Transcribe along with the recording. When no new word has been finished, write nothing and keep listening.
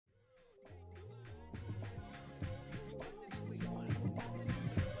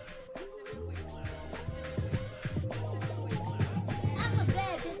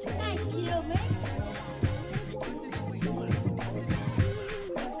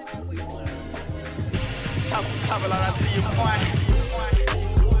Cover I see you point.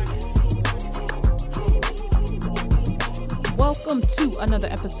 Welcome to another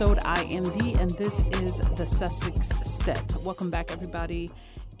episode. I am Dee, and this is the Sussex Set. Welcome back, everybody.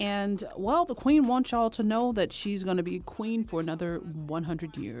 And, well, the Queen wants y'all to know that she's going to be Queen for another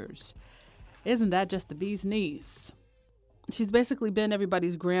 100 years. Isn't that just the bee's knees? She's basically been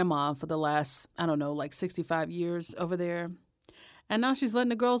everybody's grandma for the last, 65 years over there. And now she's letting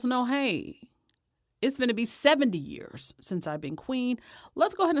the girls know, hey, it's going to be 70 years since I've been queen.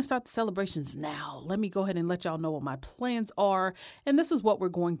 Let's go ahead and start the celebrations now. Let me go ahead and let y'all know what my plans are. And this is what we're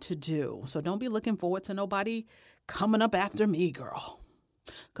going to do. So don't be looking forward to nobody coming up after me, girl.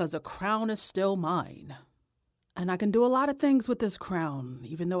 Because the crown is still mine. And I can do a lot of things with this crown,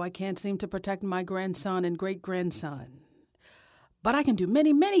 even though I can't seem to protect my grandson and great-grandson. But I can do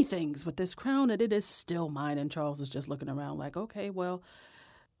many, many things with this crown, and it is still mine. And Charles is just looking around like, okay, well,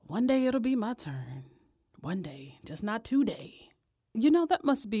 one day it'll be my turn. One day, just not today. That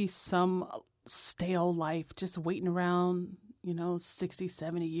must be some stale life, just waiting around, 60,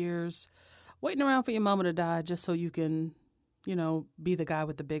 70 years, waiting around for your mama to die just so you can, be the guy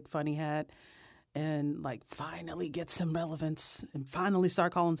with the big funny hat and finally get some relevance and finally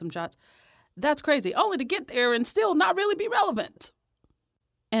start calling some shots. That's crazy. Only to get there and still not really be relevant.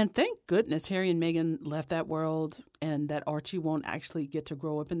 And thank goodness Harry and Meghan left that world and that Archie won't actually get to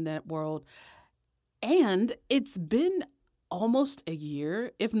grow up in that world. And it's been almost a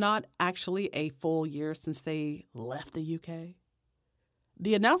year, if not actually a full year, since they left the UK.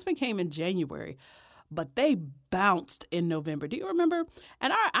 The announcement came in January, but they bounced in November. Do you remember?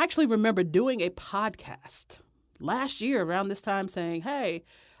 And I actually remember doing a podcast last year around this time saying, hey,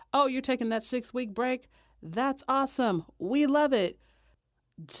 oh, you're taking that 6-week break? That's awesome. We love it.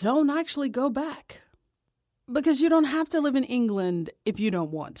 Don't actually go back. Because you don't have to live in England if you don't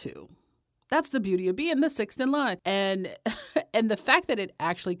want to. That's the beauty of being the sixth in line. And the fact that it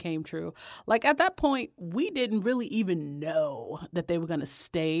actually came true. At that point, we didn't really even know that they were going to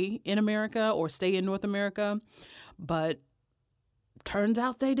stay in America or stay in North America. But turns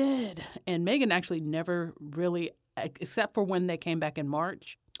out they did. And Meghan actually never really, except for when they came back in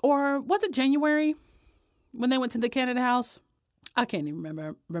March. Or was it January when they went to the Canada House? I can't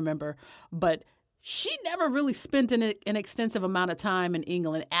even remember. But she never really spent an extensive amount of time in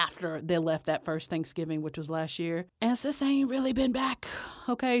England after they left that first Thanksgiving, which was last year. And sis ain't really been back,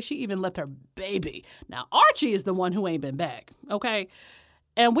 okay? She even left her baby. Now, Archie is the one who ain't been back, okay?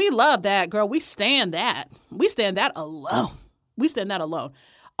 And we love that, girl. We stand that. We stand that alone. We stand that alone.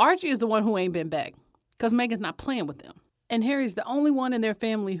 Archie is the one who ain't been back because Meghan's not playing with them. And Harry's the only one in their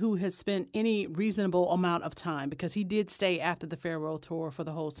family who has spent any reasonable amount of time because he did stay after the farewell tour for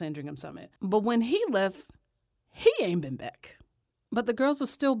the whole Sandringham Summit. But when he left, he ain't been back. But the girls are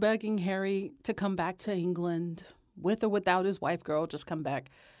still begging Harry to come back to England, with or without his wife, girl, just come back.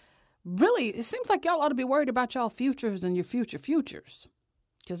 Really, it seems like y'all ought to be worried about y'all futures and your futures.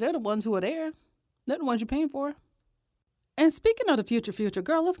 Because they're the ones who are there. They're the ones you're paying for. And speaking of the future,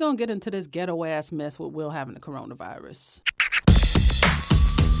 girl, let's go and get into this ghetto-ass mess with Will having the coronavirus.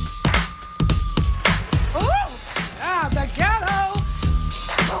 Ooh! The ghetto!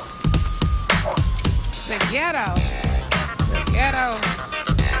 The ghetto.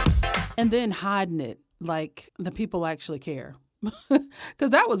 And then hiding it like the people actually care.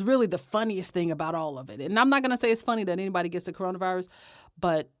 Because that was really the funniest thing about all of it. And I'm not going to say it's funny that anybody gets the coronavirus,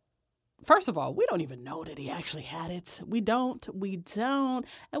 but first of all, we don't even know that he actually had it. We don't.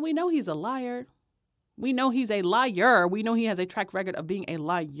 And we know he's a liar. We know he's a liar. We know he has a track record of being a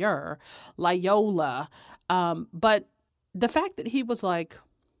liar. Lyola. But the fact that he was like,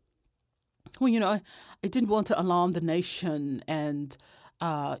 well, I didn't want to alarm the nation. And,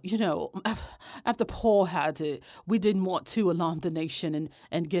 after Paul had it, we didn't want to alarm the nation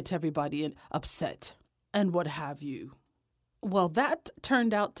and get everybody upset and what have you. Well, that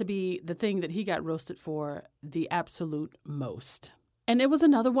turned out to be the thing that he got roasted for the absolute most. And it was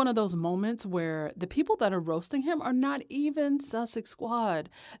another one of those moments where the people that are roasting him are not even Sussex Squad.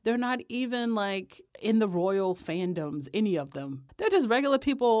 They're not even in the royal fandoms, any of them. They're just regular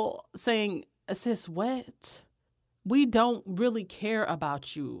people saying, sis, what? We don't really care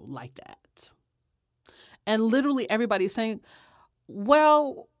about you like that. And literally everybody's saying,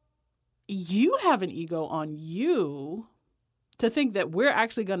 well, you have an ego on you to think that we're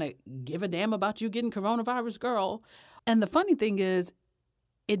actually going to give a damn about you getting coronavirus, girl. And the funny thing is,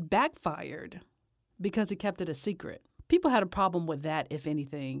 it backfired because he kept it a secret. People had a problem with that, if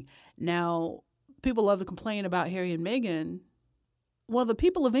anything. Now, people love to complain about Harry and Meghan. Well, the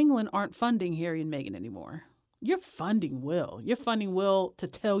people of England aren't funding Harry and Meghan anymore. You're funding Will. You're funding Will to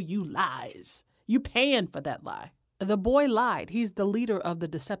tell you lies. You paying for that lie. The boy lied. He's the leader of the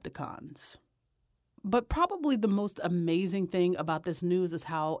Decepticons. But probably the most amazing thing about this news is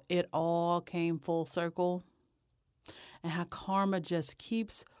how it all came full circle and how karma just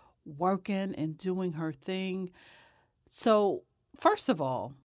keeps working and doing her thing. So, first of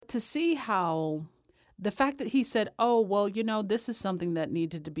all, to see how the fact that he said, oh, well, this is something that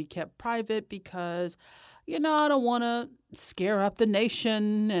needed to be kept private because, I don't want to scare up the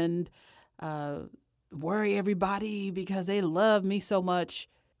nation and worry everybody because they love me so much.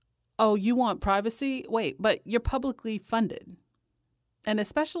 Oh, you want privacy? Wait, but you're publicly funded. And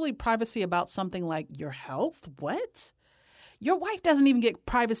especially privacy about something like your health? What? Your wife doesn't even get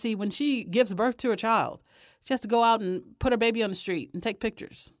privacy when she gives birth to a child. She has to go out and put her baby on the street and take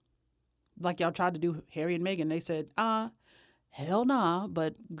pictures. Like y'all tried to do Harry and Meghan. They said, hell nah,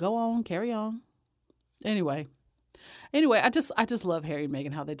 but go on, carry on. Anyway, I just love Harry and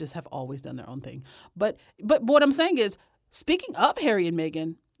Meghan, how they just have always done their own thing. But what I'm saying is, speaking of Harry and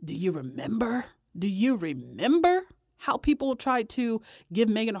Meghan, do you remember how people tried to give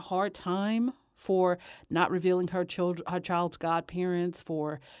Meghan a hard time for not revealing her child's godparents,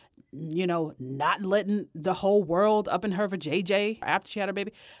 for, not letting the whole world up in her for JJ after she had her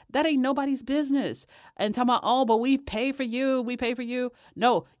baby? That ain't nobody's business. And talking about, oh, but we pay for you.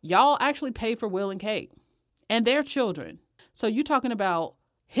 No, y'all actually pay for Will and Kate and their children. So you talking about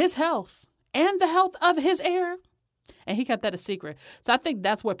his health and the health of his heir? And he kept that a secret. So I think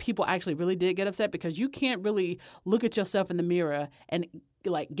that's where people actually really did get upset, because you can't really look at yourself in the mirror and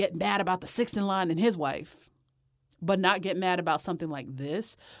get mad about the sixth in line and his wife, but not get mad about something like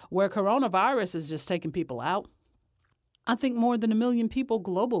this, where coronavirus is just taking people out. I think more than 1 million people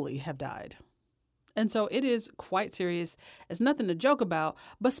globally have died. And so it is quite serious. It's nothing to joke about.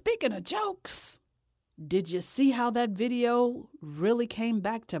 But speaking of jokes, did you see how that video really came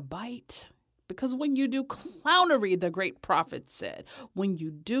back to bite? Because when you do clownery, the great prophet said, when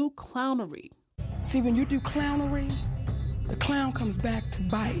you do clownery. See, when you do clownery, the clown comes back to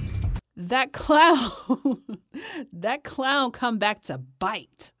bite. That clown come back to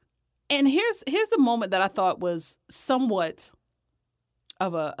bite. And here's the moment that I thought was somewhat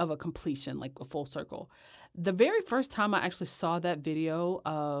of a completion, like a full circle. The very first time I actually saw that video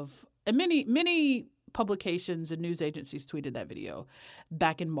and many publications and news agencies tweeted that video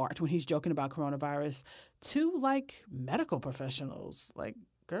back in March when he's joking about coronavirus to medical professionals. Like,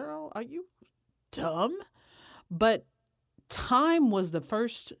 girl, are you dumb? But Time was the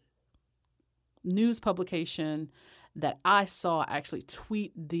first news publication that I saw actually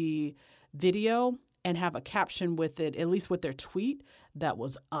tweet the video and have a caption with it, at least with their tweet, that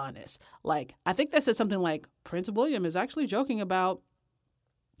was honest. I think they said something like, Prince William is actually joking about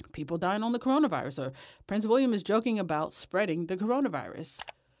people dying on the coronavirus, or Prince William is joking about spreading the coronavirus.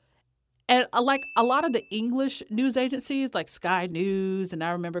 And a lot of the English news agencies like Sky News, and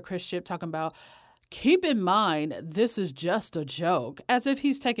I remember Chris Shipp talking about, keep in mind, this is just a joke, as if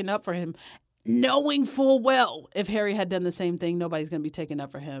he's taking up for him, knowing full well if Harry had done the same thing, nobody's going to be taking up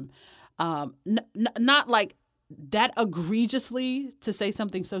for him. Not like that egregiously to say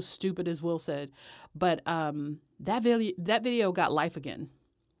something so stupid as Will said, but that video got life again.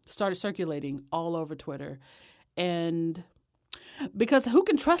 Started circulating all over Twitter. And because who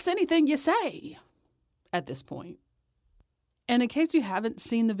can trust anything you say at this point? And in case you haven't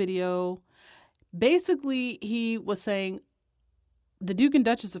seen the video, basically he was saying, the Duke and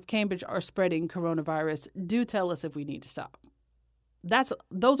Duchess of Cambridge are spreading coronavirus. Do tell us if we need to stop. That's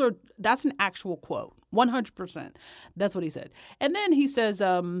an actual quote, 100%. That's what he said. And then he says,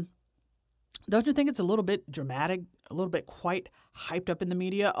 don't you think it's a little bit dramatic, a little bit quite hyped up in the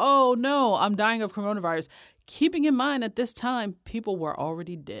media? Oh, no, I'm dying of coronavirus. Keeping in mind at this time, people were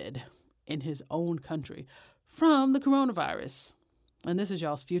already dead in his own country from the coronavirus. And this is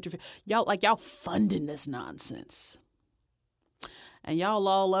y'all's future. Y'all funding this nonsense. And y'all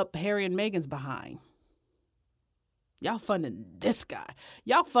all up Harry and Meghan's behind. Y'all funding this guy.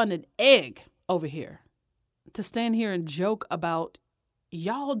 Y'all funding Egg over here to stand here and joke about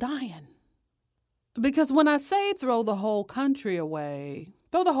y'all dying. Because when I say throw the whole country away,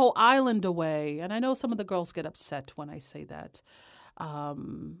 throw the whole island away, and I know some of the girls get upset when I say that.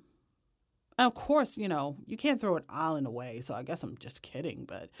 And of course, you can't throw an island away, so I guess I'm just kidding.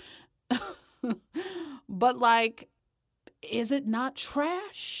 But is it not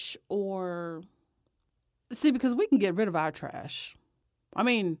trash? Or see, because we can get rid of our trash. I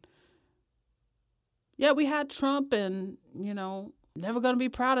mean, yeah, we had Trump, and never going to be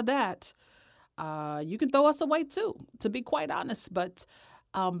proud of that. You can throw us away too, to be quite honest. But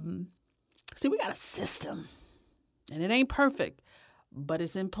see, we got a system, and it ain't perfect, but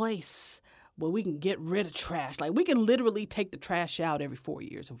it's in place. where we can get rid of trash. Like, we can literally take the trash out every 4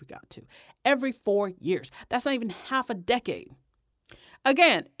 years if we got to. Every 4 years. That's not even half a decade.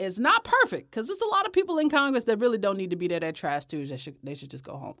 Again, it's not perfect because there's a lot of people in Congress that really don't need to be there. That trash too. They should just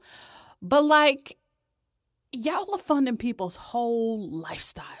go home. But like, y'all are funding people's whole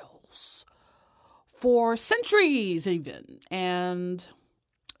lifestyles for centuries even. And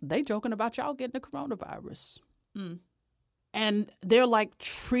they joking about y'all getting the coronavirus. And they're like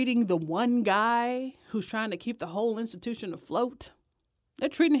treating the one guy who's trying to keep the whole institution afloat. They're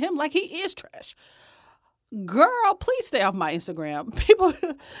treating him like he is trash. Girl, please stay off my Instagram.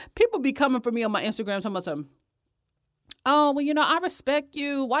 People be coming for me on my Instagram talking about something. Oh, well, I respect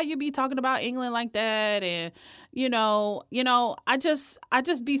you. Why you be talking about England like that? And, I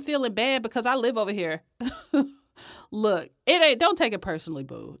just be feeling bad because I live over here. Look, don't take it personally,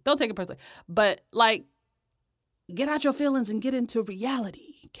 boo. Don't take it personally. But like, get out your feelings and get into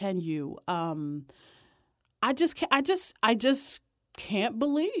reality. Can you? I just can't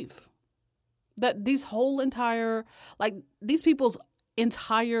believe that these people's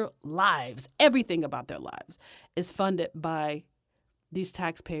entire lives, everything about their lives is funded by these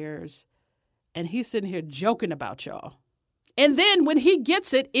taxpayers. And he's sitting here joking about y'all. And then when he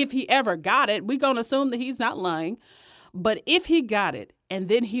gets it, if he ever got it, we're going to assume that he's not lying. But if he got it and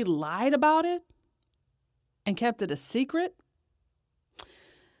then he lied about it and kept it a secret,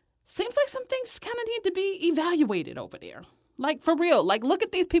 seems like some things kind of need to be evaluated over there. Like, for real, like, look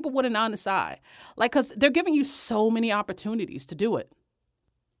at these people with an honest eye. Like, because they're giving you so many opportunities to do it.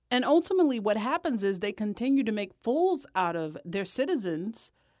 And ultimately what happens is they continue to make fools out of their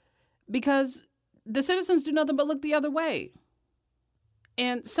citizens because the citizens do nothing but look the other way.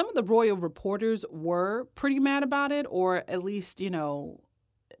 And some of the royal reporters were pretty mad about it, or at least,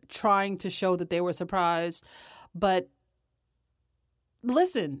 trying to show that they were surprised. But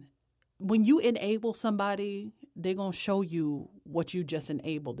listen, when you enable somebody, they're going to show you what you just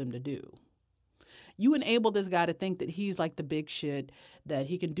enabled them to do. You enable this guy to think that he's like the big shit, that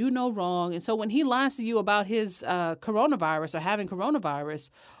he can do no wrong. And so when he lies to you about his coronavirus or having coronavirus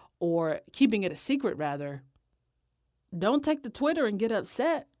or keeping it a secret, rather, don't take to Twitter and get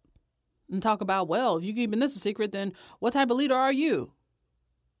upset and talk about, well, if you're keeping this a secret, then what type of leader are you?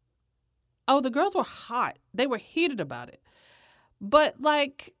 Oh, the girls were hot. They were heated about it. But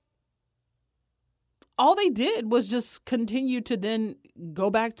like, all they did was just continue to then go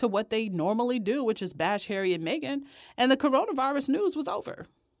back to what they normally do, which is bash Harry and Meghan. And the coronavirus news was over.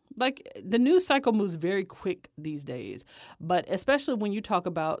 Like, the news cycle moves very quick these days, but especially when you talk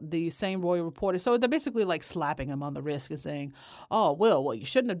about the same royal reporter. So they're basically like slapping him on the wrist and saying, oh, well, you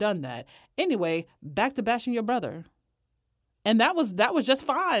shouldn't have done that. Anyway, back to bashing your brother. And that was just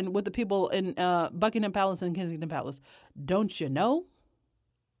fine with the people in Buckingham Palace and Kensington Palace. Don't you know?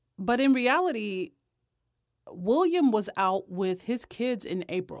 But in reality, William was out with his kids in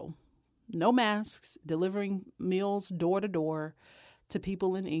April. No masks, delivering meals door to door to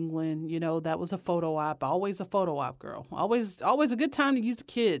people in England. That was a photo op. Always a photo op, girl. Always a good time to use the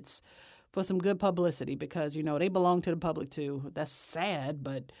kids for some good publicity because, they belong to the public too. That's sad,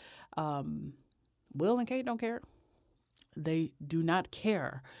 but Will and Kate don't care. They do not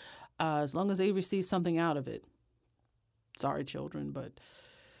care as long as they receive something out of it. Sorry, children, but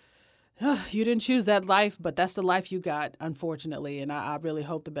you didn't choose that life, but that's the life you got, unfortunately, and I really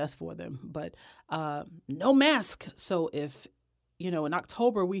hope the best for them. But no mask. So if, in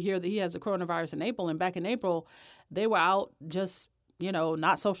October we hear that he has the coronavirus in April, and back in April they were out just,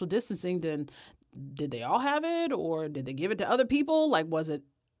 not social distancing, then did they all have it or did they give it to other people? Like, was it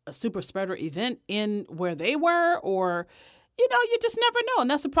a super spreader event in where they were, or, you just never know. And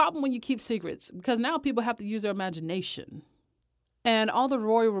that's the problem when you keep secrets, because now people have to use their imagination. And all the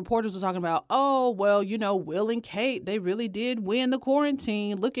royal reporters were talking about, oh, well, Will and Kate, they really did win the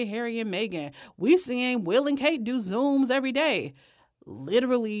quarantine. Look at Harry and Meghan. We seeing Will and Kate do Zooms every day,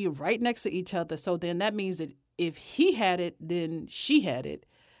 literally right next to each other. So then that means that if he had it, then she had it.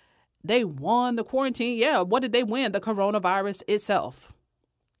 They won the quarantine. Yeah, what did they win? The coronavirus itself.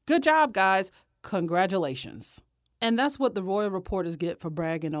 Good job, guys. Congratulations. And that's what the royal reporters get for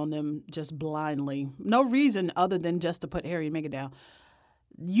bragging on them just blindly. No reason other than just to put Harry and Meghan down.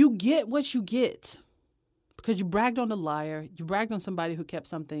 You get what you get because you bragged on the liar. You bragged on somebody who kept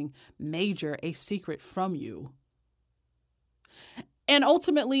something major, a secret from you. And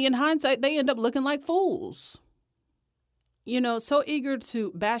ultimately, in hindsight, they end up looking like fools. So eager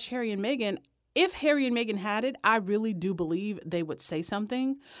to bash Harry and Meghan. If Harry and Meghan had it, I really do believe they would say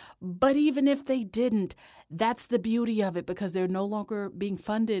something. But even if they didn't, that's the beauty of it because they're no longer being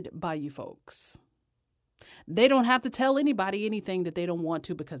funded by you folks. They don't have to tell anybody anything that they don't want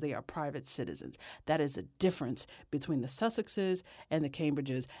to because they are private citizens. That is a difference between the Sussexes and the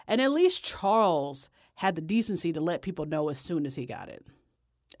Cambridges. And at least Charles had the decency to let people know as soon as he got it.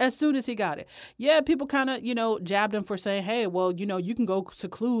 As soon as he got it. Yeah, people kind of, jabbed him for saying, hey, well, you can go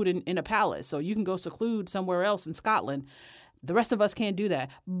seclude in a palace, or you can go seclude somewhere else in Scotland. The rest of us can't do that.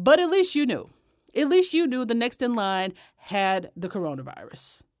 But at least you knew. At least you knew the next in line had the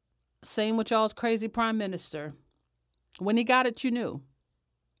coronavirus. Same with y'all's crazy prime minister. When he got it, you knew.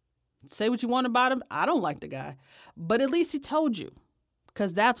 Say what you want about him. I don't like the guy. But at least he told you.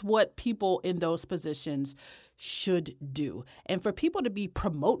 Because that's what people in those positions should do. And for people to be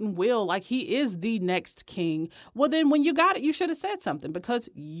promoting Will like he is the next king, well, then when you got it, you should have said something, because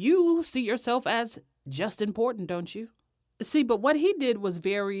you see yourself as just important, don't you? See, but what he did was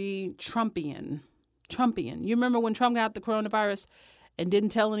very Trumpian. You remember when Trump got the coronavirus and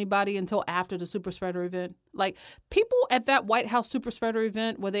didn't tell anybody until after the super spreader event? Like, people at that White House super spreader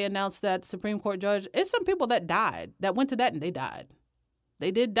event where they announced that Supreme Court judge, it's some people that died, that went to that and they died. They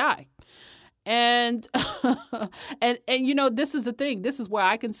did die. And, this is the thing. This is where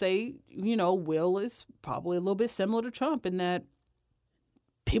I can say, Will is probably a little bit similar to Trump in that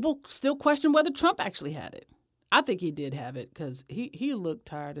people still question whether Trump actually had it. I think he did have it because he looked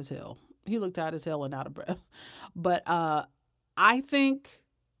tired as hell. He looked tired as hell and out of breath. But I think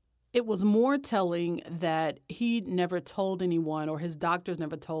it was more telling that he never told anyone, or his doctors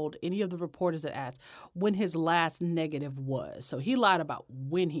never told any of the reporters that asked when his last negative was. So he lied about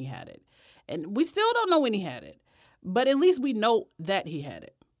when he had it. And we still don't know when he had it. But at least we know that he had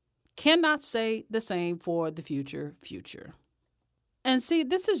it. Cannot say the same for the future. And see,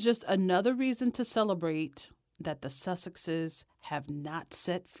 this is just another reason to celebrate that the Sussexes have not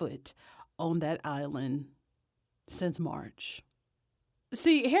set foot on that island since March.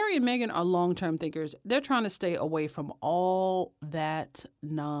 See, Harry and Meghan are long-term thinkers. They're trying to stay away from all that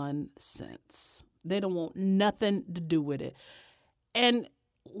nonsense. They don't want nothing to do with it. And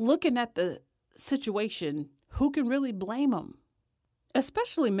looking at the situation, who can really blame them?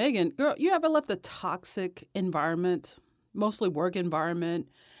 Especially Meghan. Girl, you ever left a toxic environment, mostly work environment,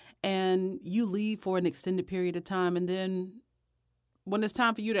 and you leave for an extended period of time, and then when it's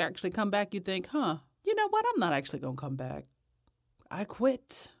time for you to actually come back, you think, you know what? I'm not actually going to come back. I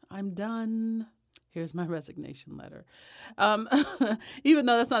quit. I'm done. Here's my resignation letter. Even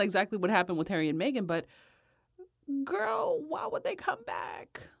though that's not exactly what happened with Harry and Meghan, but girl, why would they come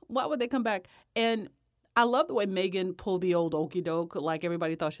back? Why would they come back? And I love the way Meghan pulled the old okie doke. Like,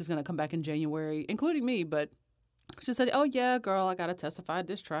 everybody thought she was going to come back in January, including me, but she said, oh, yeah, girl, I got to testify at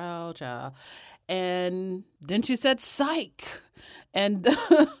this trial, child. And then she said, psych. And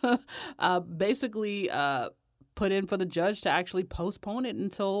basically put in for the judge to actually postpone it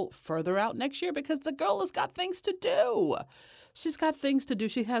until further out next year, because the girl has got things to do. She's got things to do.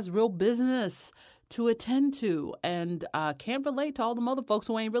 She has real business to attend to, and can't relate to all the other folks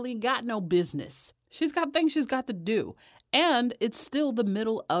who ain't really got no business. She's got things she's got to do. And it's still the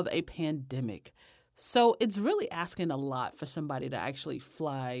middle of a pandemic. So it's really asking a lot for somebody to actually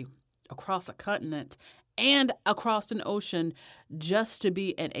fly across a continent and across an ocean just to be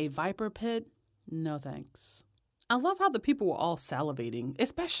in a viper pit. No thanks. I love how the people were all salivating,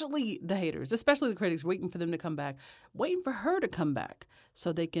 especially the haters, especially the critics, waiting for them to come back, waiting for her to come back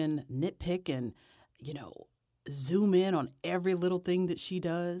so they can nitpick and, zoom in on every little thing that she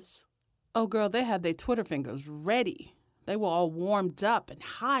does. Oh, girl, they had their Twitter fingers ready. They were all warmed up and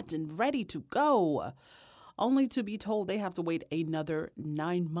hot and ready to go, only to be told they have to wait another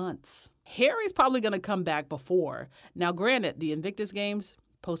 9 months. Harry's probably going to come back before. Now, granted, the Invictus Games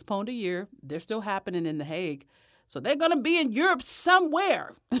postponed a year. They're still happening in The Hague. So they're going to be in Europe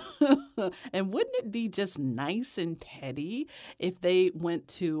somewhere. And wouldn't it be just nice and petty if they went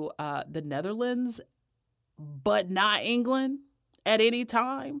to the Netherlands, but not England at any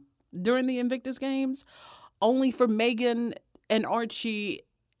time during the Invictus Games? Only for Meghan and Archie,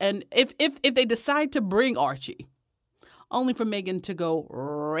 and if they decide to bring Archie, only for Meghan to go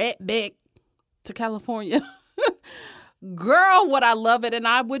right back to California. Girl, would I love it, and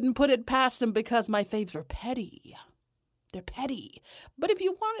I wouldn't put it past them, because my faves are petty. They're petty. But if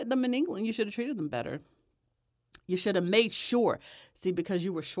you wanted them in England, you should have treated them better. You should have made sure. See, because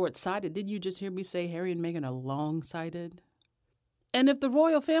you were short-sighted. Didn't you just hear me say Harry and Meghan are long-sighted? And if the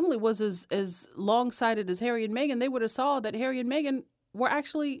royal family was as long-sighted as Harry and Meghan, they would have saw that Harry and Meghan were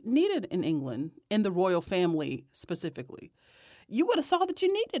actually needed in England, in the royal family specifically. You would have saw that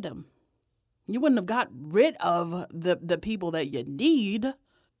you needed them. You wouldn't have got rid of the people that you need.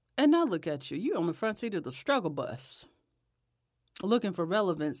 And now look at you. You on the front seat of the struggle bus, looking for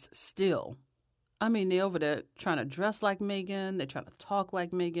relevance still. I mean, they over there trying to dress like Meghan. They trying to talk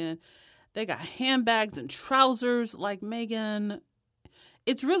like Meghan. They got handbags and trousers like Meghan.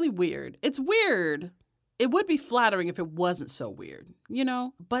 It's really weird. It's weird. It would be flattering if it wasn't so weird, you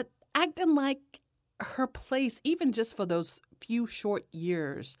know? But acting like her place, even just for those few short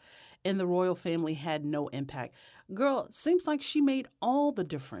years in the royal family, had no impact. Girl, it seems like she made all the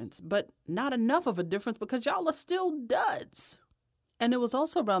difference, but not enough of a difference because y'all are still duds. And it was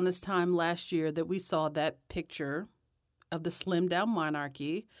also around this time last year that we saw that picture of the slimmed down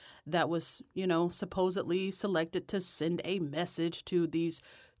monarchy that was, you know, supposedly selected to send a message to these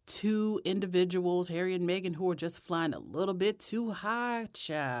two individuals, Harry and Meghan, who are just flying a little bit too high,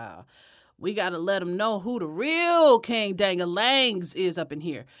 child. We got to let them know who the real King Dangalangs is up in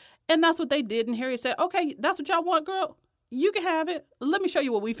here. And that's what they did. And Harry said, okay, that's what y'all want, girl. You can have it. Let me show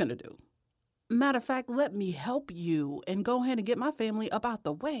you what we finna do. Matter of fact, let me help you and go ahead and get my family up out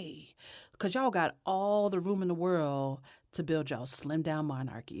the way. Because y'all got all the room in the world to build y'all slim down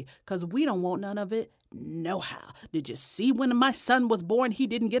monarchy. Because we don't want none of it no how. Did you see when my son was born, he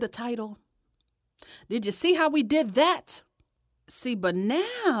didn't get a title? Did you see how we did that? See, but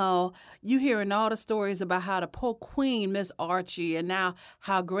now you hearing all the stories about how the poor queen miss Archie and now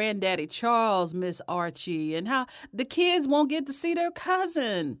how granddaddy Charles miss Archie and how the kids won't get to see their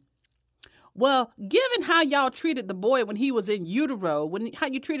cousin. Well, given how y'all treated the boy when he was in utero, how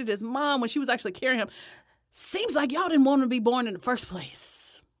you treated his mom when she was actually carrying him, seems like y'all didn't want him to be born in the first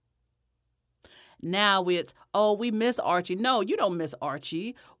place. Now it's, oh, we miss Archie. No, you don't miss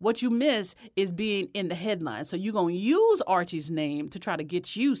Archie. What you miss is being in the headlines. So you're going to use Archie's name to try to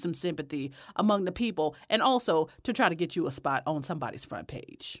get you some sympathy among the people and also to try to get you a spot on somebody's front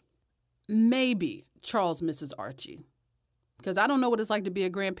page. Maybe Charles misses Archie. Because I don't know what it's like to be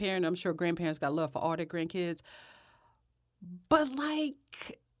a grandparent. I'm sure grandparents got love for all their grandkids. But,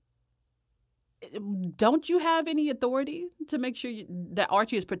 like, don't you have any authority to make sure that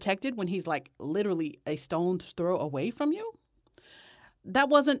Archie is protected when he's, like, literally a stone's throw away from you? That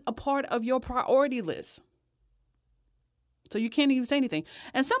wasn't a part of your priority list. So you can't even say anything.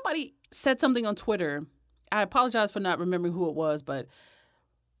 And somebody said something on Twitter. I apologize for not remembering who it was, but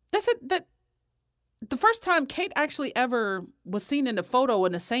they said that the first time Kate actually ever was seen in a photo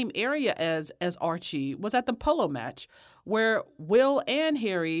in the same area as Archie was at the polo match where Will and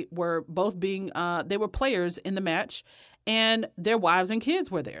Harry were both they were players in the match and their wives and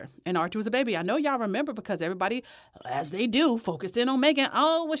kids were there. And Archie was a baby. I know y'all remember because everybody, as they do, focused in on Meghan.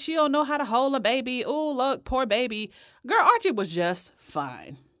 Oh, well, she don't know how to hold a baby. Oh, look, poor baby. Girl, Archie was just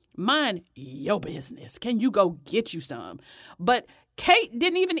fine. Mind your business. Can you go get you some? But Kate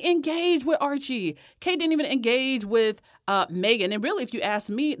didn't even engage with Archie. Kate didn't even engage with Meghan. And really, if you ask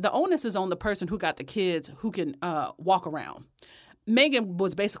me, the onus is on the person who got the kids who can walk around. Meghan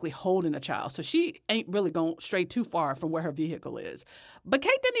was basically holding a child, so she ain't really going straight too far from where her vehicle is. But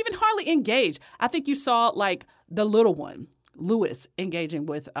Kate didn't even hardly engage. I think you saw, like, the little one, Louis, engaging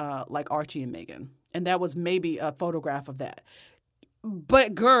with, like, Archie and Meghan. And that was maybe a photograph of that.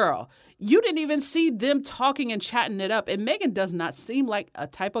 But girl, you didn't even see them talking and chatting it up. And Meghan does not seem like a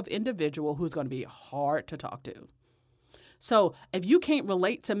type of individual who's going to be hard to talk to. So if you can't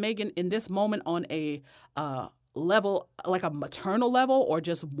relate to Meghan in this moment on a level, like a maternal level or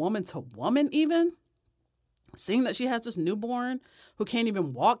just woman to woman even, seeing that she has this newborn who can't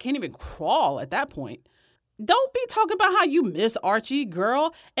even walk, can't even crawl at that point, don't be talking about how you miss Archie,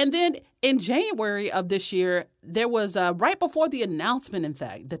 girl. And then in January of this year, there was right before the announcement, in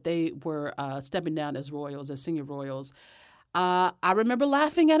fact, that they were stepping down as royals, as senior royals. I remember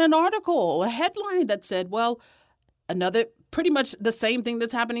laughing at an article, a headline that said, well, another pretty much the same thing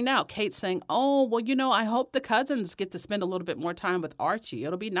that's happening now. Kate saying, oh, well, you know, I hope the cousins get to spend a little bit more time with Archie.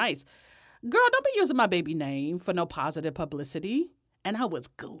 It'll be nice. Girl, don't be using my baby name for no positive publicity. And I was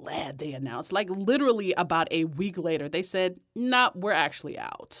glad they announced, like literally about a week later, they said, nah, we're actually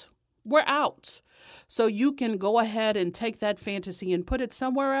out. We're out. So you can go ahead and take that fantasy and put it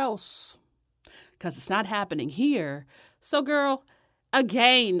somewhere else because it's not happening here. So girl,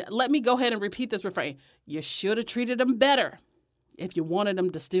 again, let me go ahead and repeat this refrain. You should have treated them better if you wanted them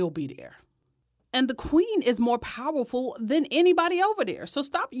to still be there. And the queen is more powerful than anybody over there. So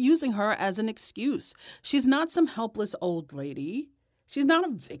stop using her as an excuse. She's not some helpless old lady. She's not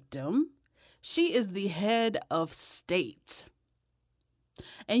a victim. She is the head of state.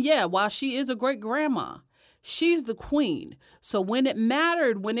 And yeah, while she is a great grandma, she's the queen. So when it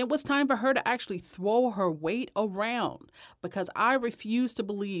mattered, when it was time for her to actually throw her weight around, because I refuse to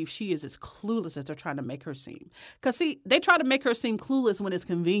believe she is as clueless as they're trying to make her seem. Because see, they try to make her seem clueless when it's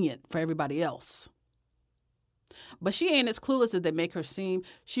convenient for everybody else. But she ain't as clueless as they make her seem.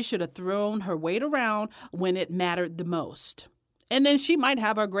 She should have thrown her weight around when it mattered the most. And then she might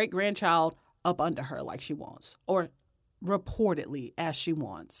have her great-grandchild up under her like she wants, or reportedly as she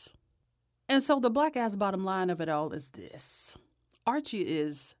wants. And so the black-ass bottom line of it all is this. Archie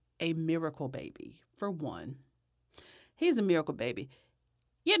is a miracle baby, for one. He's a miracle baby.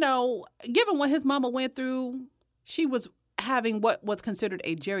 You know, given what his mama went through, she was having what was considered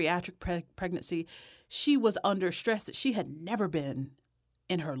a geriatric pregnancy. She was under stress that she had never been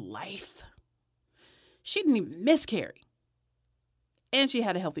in her life. She didn't even miscarry. And she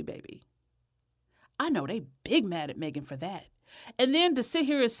had a healthy baby. I know they big mad at Meghan for that. And then to sit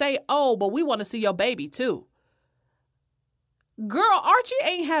here and say, oh, but we want to see your baby too. Girl, Archie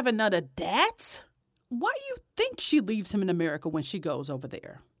ain't having none of that. Why do you think she leaves him in America when she goes over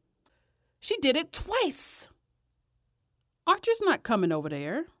there? She did it twice. Archie's not coming over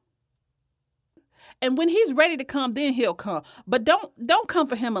there. And when he's ready to come, then he'll come. But don't come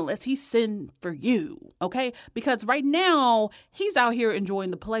for him unless he send for you, okay? Because right now, he's out here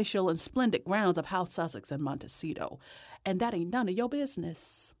enjoying the palatial and splendid grounds of House Sussex and Montecito. And that ain't none of your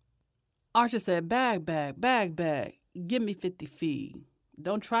business. Archie said, bag. Give me 50 fee.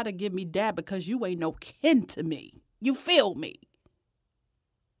 Don't try to give me that because you ain't no kin to me. You feel me?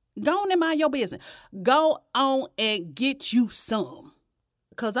 Go on and mind your business. Go on and get you some.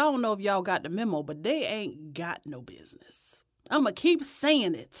 Because I don't know if y'all got the memo, but they ain't got no business. I'm going to keep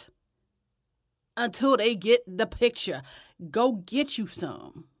saying it until they get the picture. Go get you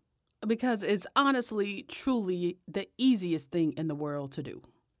some. Because it's honestly, truly the easiest thing in the world to do.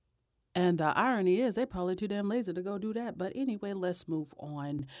 And the irony is they're probably too damn lazy to go do that. But anyway, let's move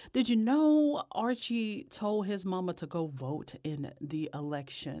on. Did you know Archie told his mama to go vote in the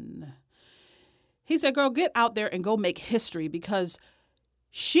election? He said, girl, get out there and go make history because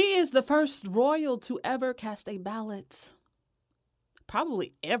she is the first royal to ever cast a ballot.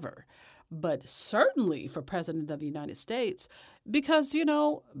 Probably ever. But certainly for President of the United States. Because, you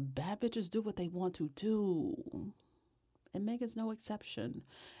know, bad bitches do what they want to do. And Meghan's no exception.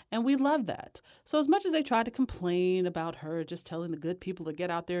 And we love that. So as much as they tried to complain about her just telling the good people to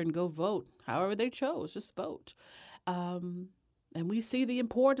get out there and go vote, however they chose, just vote. And we see the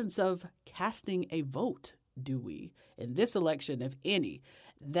importance of casting a vote, do we? In this election, if any,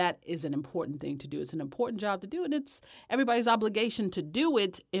 that is an important thing to do. It's an important job to do, and it's everybody's obligation to do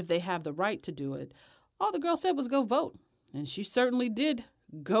it if they have the right to do it. All the girl said was go vote. And she certainly did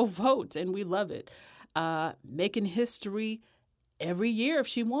go vote, and we love it. Making history every year if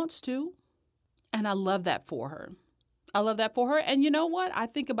she wants to. And I love that for her. And you know what? I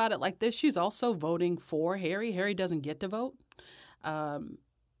think about it like this. She's also voting for Harry. Harry doesn't get to vote.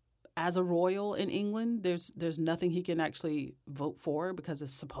 As a royal in England, there's nothing he can actually vote for because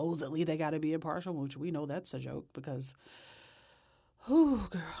it's supposedly they got to be impartial, which we know that's a joke because, oh,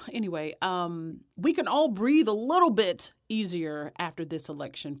 girl. Anyway, we can all breathe a little bit easier after this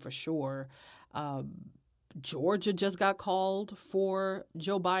election for sure. Georgia just got called for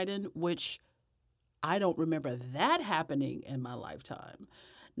Joe Biden, which I don't remember that happening in my lifetime.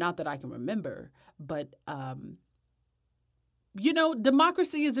 Not that I can remember, but, you know,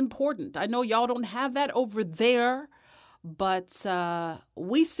 democracy is important. I know y'all don't have that over there, but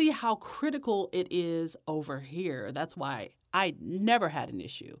we see how critical it is over here. That's why I never had an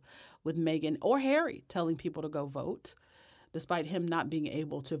issue with Meghan or Harry telling people to go vote, despite him not being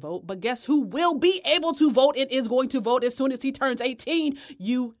able to vote. But guess who will be able to vote and is going to vote as soon as he turns 18?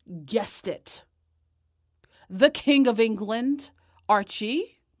 You guessed it. The King of England,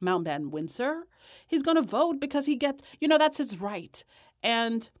 Archie, Mountbatten Windsor. He's going to vote because he gets, you know, that's his right.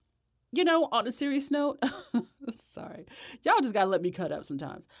 And, you know, on a serious note, sorry, y'all just got to let me cut up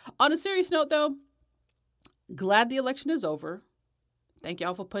sometimes. On a serious note, though, glad the election is over. Thank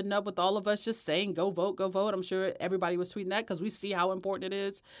y'all for putting up with all of us just saying, go vote, go vote. I'm sure everybody was tweeting that because we see how important it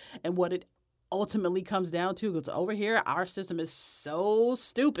is and what it ultimately comes down to. Because over here, our system is so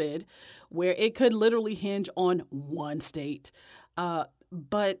stupid where it could literally hinge on one state.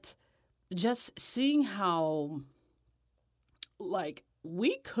 But just seeing how, like,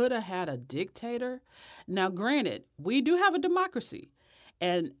 we could have had a dictator. Now, granted, we do have a democracy.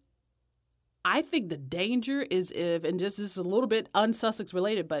 And I think the danger is if, and this is a little bit un-Sussex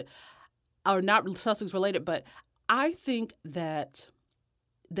related, or not Sussex related, but I think that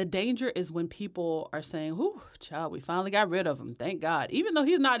the danger is when people are saying, whew, child, we finally got rid of him. Thank God. Even though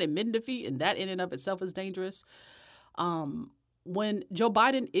he's not admitting defeat, and that in and of itself is dangerous. When Joe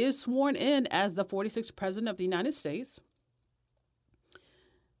Biden is sworn in as the 46th president of the United States,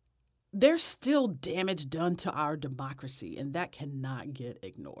 there's still damage done to our democracy, and that cannot get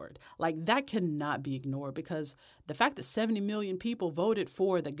ignored. Like, that cannot be ignored, because the fact that 70 million people voted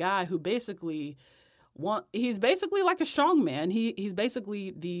for the guy who basically he's basically like a strongman. He's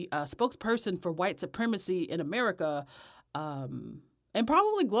basically the spokesperson for white supremacy in America, and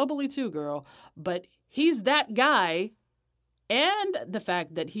probably globally too, girl. But he's that guy. And the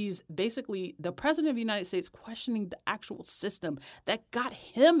fact that he's basically the president of the United States questioning the actual system that got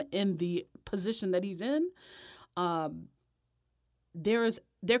him in the position that he's in,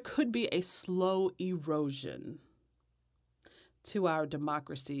 there could be a slow erosion to our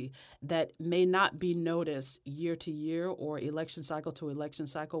democracy that may not be noticed year to year or election cycle to election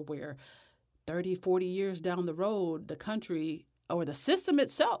cycle, where 30, 40 years down the road, the country or the system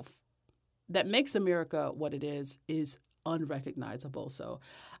itself that makes America what it is unrecognizable. So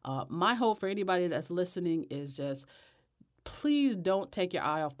my hope for anybody that's listening is just, please don't take your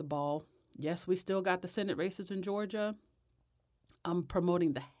eye off the ball. Yes, we still got the Senate races in Georgia. I'm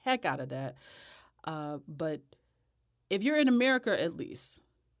promoting the heck out of that. But if you're in America, at least,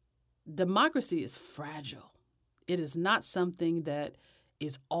 democracy is fragile. It is not something that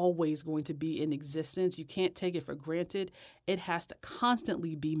is always going to be in existence. You can't take it for granted. It has to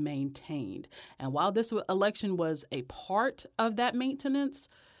constantly be maintained. And while this election was a part of that maintenance,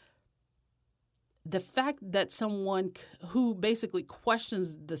 the fact that someone who basically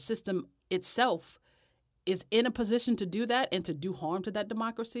questions the system itself is in a position to do that and to do harm to that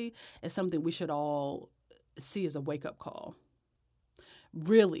democracy is something we should all see as a wake-up call.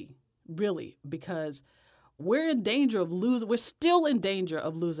 Really, really, because we're still in danger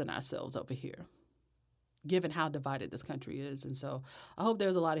of losing ourselves over here, given how divided this country is. And so I hope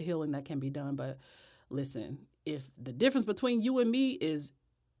there's a lot of healing that can be done. But listen, if the difference between you and me is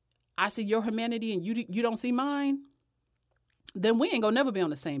I see your humanity and you don't see mine, then we ain't gonna never be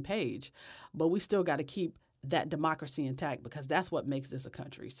on the same page. But we still got to keep that democracy intact, because that's what makes this a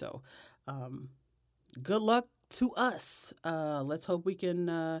country. So good luck to us. Let's hope we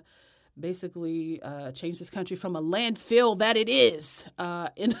can basically change this country from a landfill that it is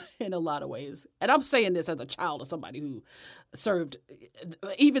in a lot of ways. And I'm saying this as a child of somebody who served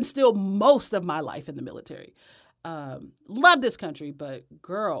even still most of my life in the military. Love this country, but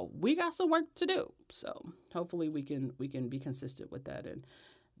girl, we got some work to do. So hopefully we can be consistent with that, and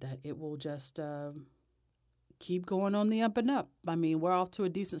that it will just keep going on the up and up. I mean, we're off to a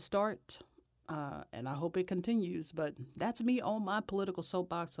decent start. And I hope it continues. But that's me on my political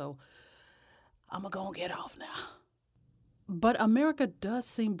soapbox, so I'm going to go and get off now. But America does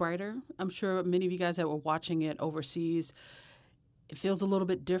seem brighter. I'm sure many of you guys that were watching it overseas, it feels a little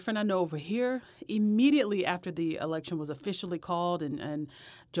bit different. I know over here, immediately after the election was officially called and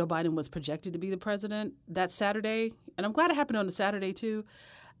Joe Biden was projected to be the president that Saturday, and I'm glad it happened on a Saturday too,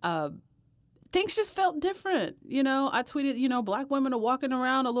 things just felt different. You know, I tweeted, Black women are walking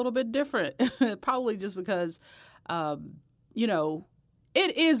around a little bit different, probably just because,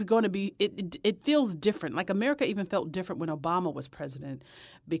 it is going to be, it feels different. Like America even felt different when Obama was president,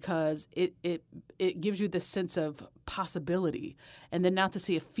 because it gives you this sense of possibility. And then now to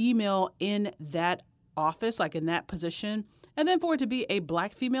see a female in that office, like in that position, and then for it to be a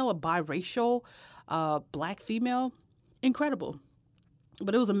Black female, a biracial Black female, incredible.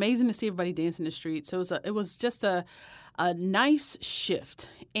 But it was amazing to see everybody dance in the streets. So it was just a nice shift.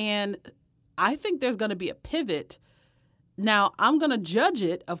 And I think there's going to be a pivot. Now, I'm going to judge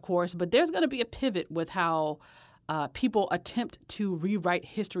it, of course, but there's going to be a pivot with how people attempt to rewrite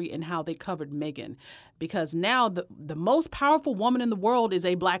history and how they covered Meghan. Because now the most powerful woman in the world is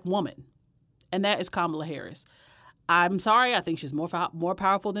a Black woman, and that is Kamala Harris. I'm sorry, I think she's more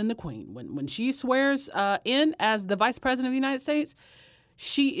powerful than the Queen. When she swears in as the Vice President of the United States,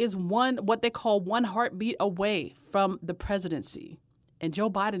 she is what they call one heartbeat away from the presidency. And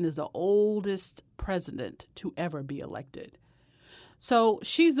Joe Biden is the oldest president to ever be elected. So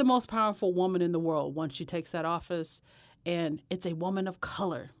she's the most powerful woman in the world once she takes that office. And it's a woman of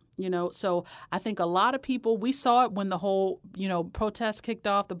color, So I think a lot of people, we saw it when the whole, protest kicked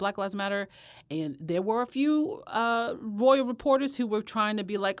off, the Black Lives Matter. And there were a few royal reporters who were trying to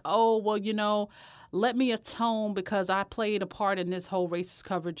be like, oh, well, let me atone because I played a part in this whole racist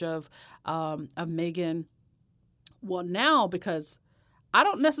coverage of Meghan. Well, now, because I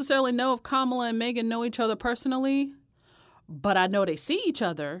don't necessarily know if Kamala and Meghan know each other personally, but I know they see each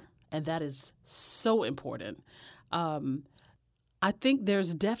other, and that is so important. I think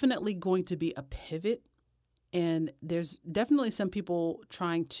there's definitely going to be a pivot, and there's definitely some people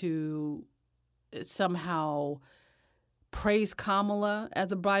trying to somehow praise Kamala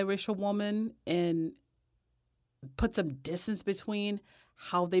as a biracial woman and put some distance between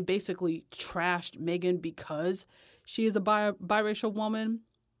how they basically trashed Meghan because she is a biracial woman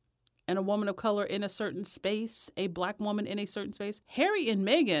and a woman of color in a certain space, a black woman in a certain space. Harry and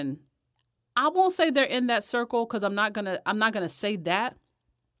Meghan, I won't say they're in that circle because I'm not gonna say that,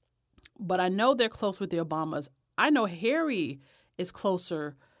 but I know they're close with the Obamas. I know Harry is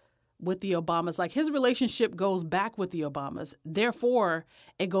closer with the Obamas. Like, his relationship goes back with the Obamas. Therefore,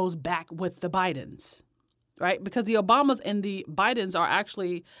 it goes back with the Bidens, right? Because the Obamas and the Bidens are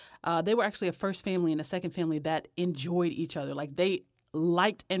actually, they were actually a first family and a second family that enjoyed each other. Like, they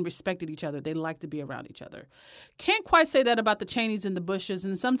liked and respected each other. They liked to be around each other. Can't quite say that about the Cheneys and the Bushes,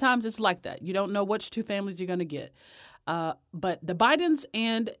 and sometimes it's like that. You don't know which two families you're going to get. But the Bidens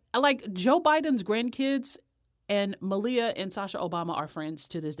and, like, Joe Biden's grandkids and Malia and Sasha Obama are friends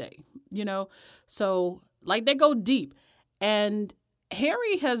to this day, you know? So, like, they go deep. And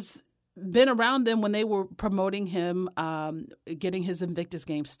Harry has been around them when they were promoting him, getting his Invictus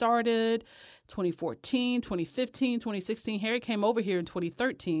game started, 2014, 2015, 2016. Harry came over here in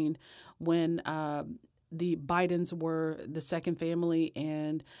 2013 when the Bidens were the second family.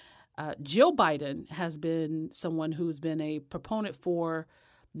 And Jill Biden has been someone who's been a proponent for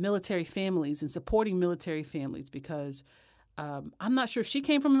military families and supporting military families because I'm not sure if she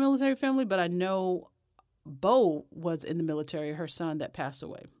came from a military family, but I know Beau was in the military, her son that passed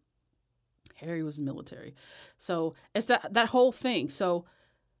away. Harry was military. So it's that whole thing. So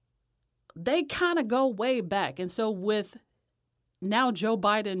they kind of go way back. And so with now Joe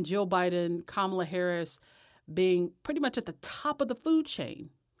Biden, Jill Biden, Kamala Harris being pretty much at the top of the food chain.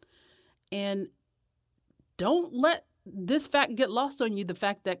 And don't let this fact get lost on you, the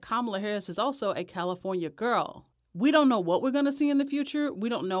fact that Kamala Harris is also a California girl. We don't know what we're going to see in the future. We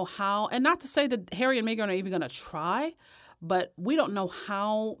don't know how. And not to say that Harry and Meghan are even going to try, but we don't know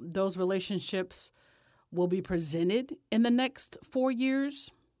how those relationships will be presented in the next 4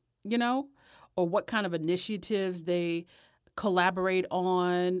 years, you know, or what kind of initiatives they collaborate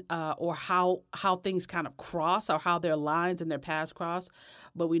on, or how things kind of cross, or how their lines and their paths cross.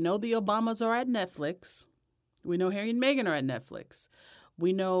 But we know the Obamas are at Netflix. We know Harry and Meghan are at Netflix.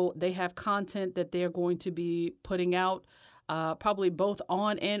 We know they have content that they're going to be putting out, probably both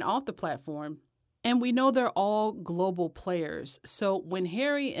on and off the platform. And we know they're all global players. So when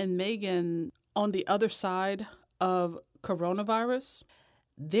Harry and Meghan on the other side of coronavirus,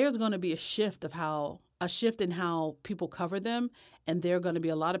 there's going to be a shift in how people cover them. And there are going to be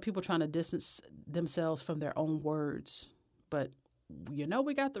a lot of people trying to distance themselves from their own words. But, you know,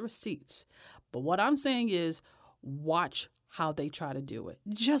 we got the receipts. But what I'm saying is watch how they try to do it.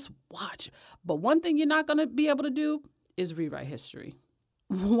 Just watch. But one thing you're not going to be able to do is rewrite history.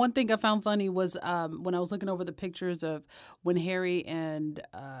 One thing I found funny was when I was looking over the pictures of when Harry and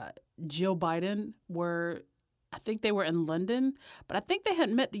Jill Biden were, I think they were in London, but I think they had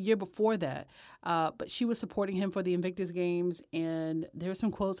met the year before that. But she was supporting him for the Invictus Games, and there were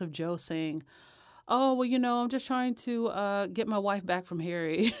some quotes of Joe saying, "Oh, well, you know, I'm just trying to get my wife back from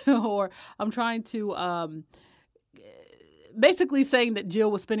Harry," or I'm trying to basically saying that Jill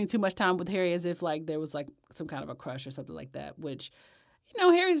was spending too much time with Harry as if like there was like some kind of a crush or something like that, which, you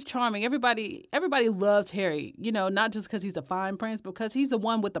know, Harry's charming. Everybody loves Harry, you know, not just because he's a fine prince, but because he's the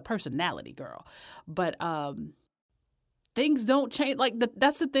one with the personality, girl. But things don't change. Like,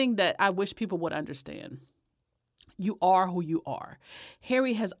 that's the thing that I wish people would understand. You are who you are.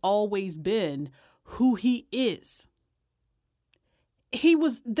 Harry has always been who he is. He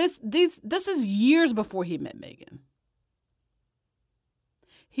was this is years before he met Meghan.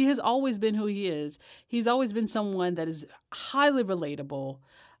 He has always been who he is. He's always been someone that is highly relatable,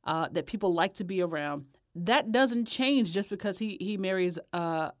 that people like to be around. That doesn't change just because he marries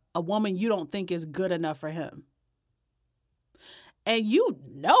a woman you don't think is good enough for him. And you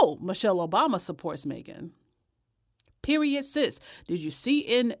know Michelle Obama supports Meghan. Period, sis. Did you see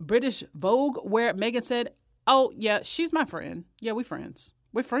in British Vogue where Meghan said, "Oh, yeah, she's my friend. Yeah, we're friends.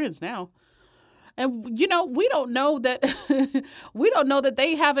 We're friends now." And, you know, we don't know that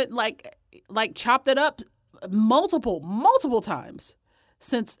they haven't like chopped it up multiple times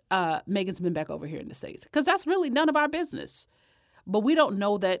since Meghan's been back over here in the States, because that's really none of our business. But we don't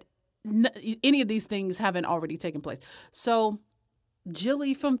know that any of these things haven't already taken place. So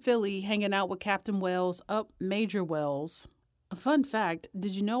Jilly from Philly hanging out with Captain Wells, Major Wells. A fun fact,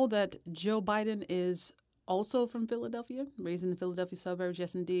 did you know that Joe Biden is also from Philadelphia, raised in the Philadelphia suburbs?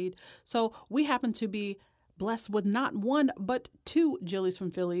 Yes, indeed. So we happen to be blessed with not one, but two Jillies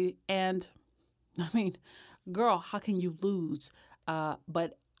from Philly. And I mean, girl, how can you lose?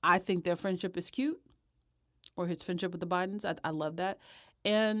 But I think their friendship is cute, or his friendship with the Bidens. I love that.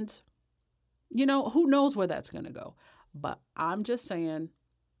 And, you know, who knows where that's going to go. But I'm just saying,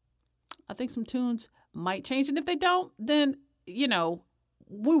 I think some tunes might change. And if they don't, then,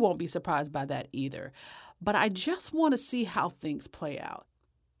 we won't be surprised by that either. But I just want to see how things play out.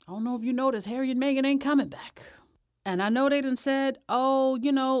 I don't know if you noticed, Harry and Meghan ain't coming back. And I know they done said,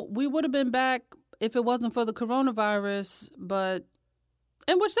 we would have been back if it wasn't for the coronavirus,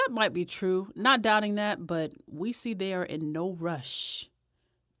 and which that might be true, not doubting that, but we see they are in no rush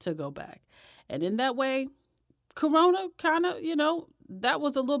to go back. And in that way, Corona kind of, that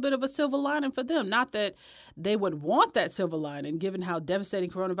was a little bit of a silver lining for them. Not that they would want that silver lining, given how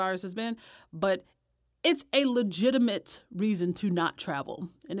devastating coronavirus has been, but it's a legitimate reason to not travel.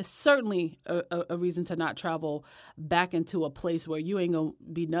 And it's certainly a reason to not travel back into a place where you ain't going to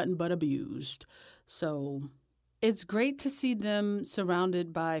be nothing but abused. So it's great to see them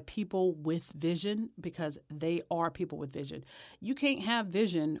surrounded by people with vision, because they are people with vision. You can't have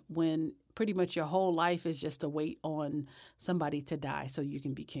vision when pretty much your whole life is just to wait on somebody to die so you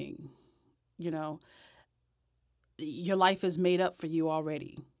can be king. Your life is made up for you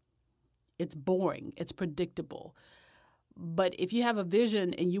already. It's boring. It's predictable. But if you have a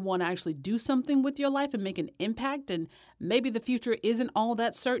vision and you want to actually do something with your life and make an impact, and maybe the future isn't all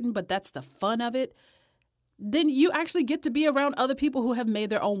that certain, but that's the fun of it, then you actually get to be around other people who have made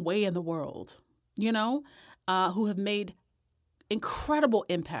their own way in the world, who have made incredible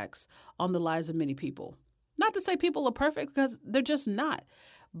impacts on the lives of many people. Not to say people are perfect, because they're just not.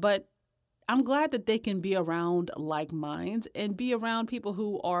 But I'm glad that they can be around like minds and be around people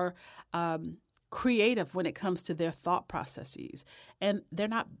who are creative when it comes to their thought processes. And they're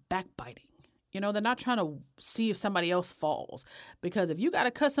not backbiting. They're not trying to see if somebody else falls. Because if you got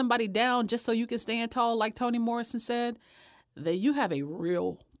to cut somebody down just so you can stand tall, like Toni Morrison said, then you have a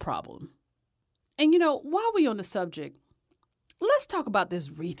real problem. And, while we're on the subject, let's talk about this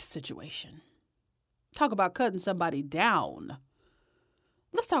wreath situation. Talk about cutting somebody down.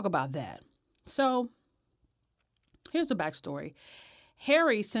 Let's talk about that. So here's the backstory.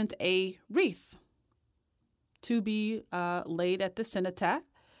 Harry sent a wreath to be laid at the cenotaph,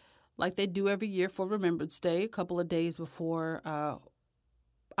 like they do every year for Remembrance Day, a couple of days before. I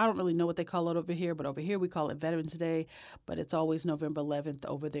don't really know what they call it over here, but over here we call it Veterans Day, but it's always November 11th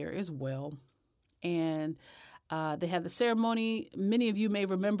over there as well. And they had the ceremony. Many of you may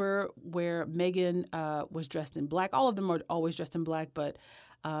remember where Meghan was dressed in black. All of them are always dressed in black, but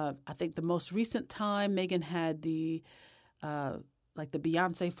I think the most recent time Meghan had the like the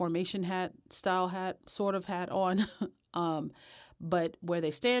Beyonce formation hat, style hat, sort of hat on, but where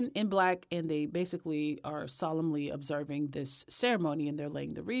they stand in black and they basically are solemnly observing this ceremony and they're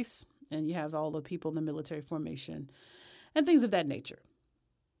laying the wreaths, and you have all the people in the military formation and things of that nature.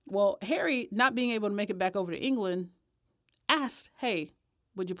 Well, Harry, not being able to make it back over to England, asked, hey,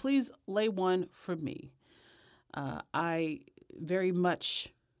 would you please lay one for me? I very much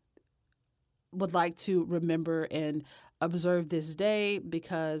would like to remember and observe this day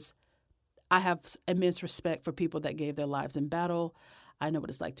because I have immense respect for people that gave their lives in battle. I know what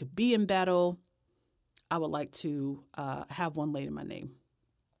it's like to be in battle. I would like to have one laid in my name.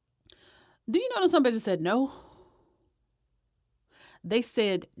 Do you know that somebody just said no? They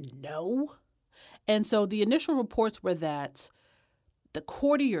said no. And so the initial reports were that the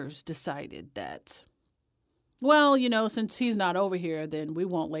courtiers decided that, well, you know, since he's not over here, then we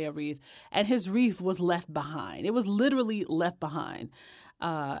won't lay a wreath. And his wreath was left behind. It was literally left behind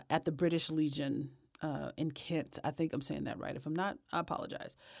at the British Legion in Kent. I think I'm saying that right. If I'm not, I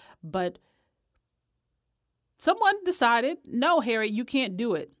apologize. But someone decided, no, Harry, you can't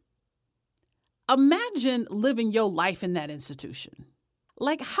do it. Imagine living your life in that institution.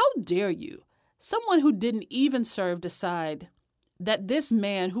 Like, how dare you? Someone who didn't even serve decide that this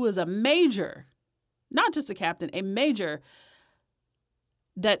man who is a major, not just a captain, a major,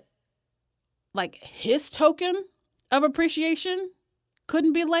 that like his token of appreciation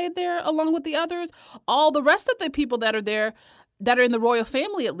couldn't be laid there along with the others. All the rest of the people that are there, that are in the royal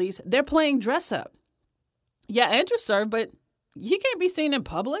family at least, they're playing dress up. Yeah, Andrew served, but he can't be seen in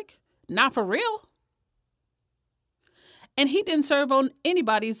public. Not for real. And he didn't serve on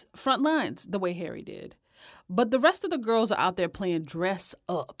anybody's front lines the way Harry did. But the rest of the girls are out there playing dress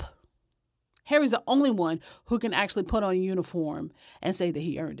up. Harry's the only one who can actually put on a uniform and say that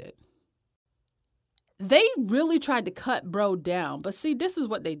he earned it. They really tried to cut bro down. But see, this is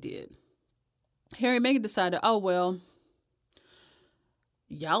what they did. Harry and Meghan decided, oh, well,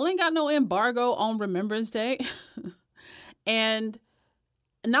 y'all ain't got no embargo on Remembrance Day. And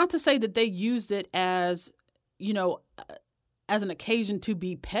not to say that they used it as, you know, as an occasion to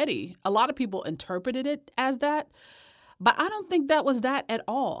be petty. A lot of people interpreted it as that. But I don't think that was that at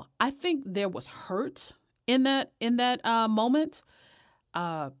all. I think there was hurt in that moment.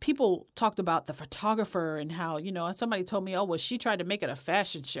 People talked about the photographer and how, somebody told me, oh, well, she tried to make it a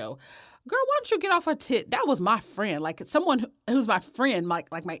fashion show. Girl, why don't you get off her tit? That was my friend. Like someone who's my friend, like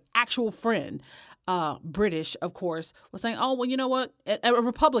my actual friend, British, of course, was saying, oh, well, you know what? A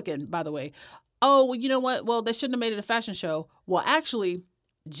Republican, by the way. Oh, well, you know what? Well, they shouldn't have made it a fashion show. Well, actually,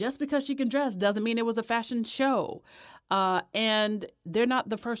 just because she can dress doesn't mean it was a fashion show. And they're not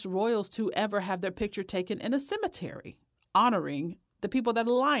the first royals to ever have their picture taken in a cemetery, honoring the people that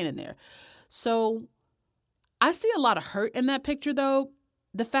are lying in there. So I see a lot of hurt in that picture, though.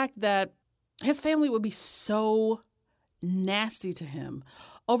 The fact that his family would be so nasty to him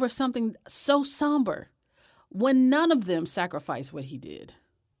over something so somber when none of them sacrificed what he did.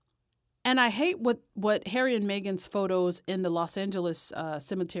 And I hate what Harry and Meghan's photos in the Los Angeles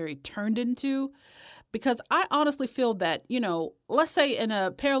cemetery turned into, because I honestly feel that, let's say in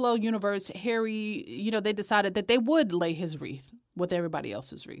a parallel universe, Harry, they decided that they would lay his wreath with everybody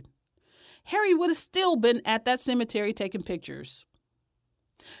else's wreath. Harry would have still been at that cemetery taking pictures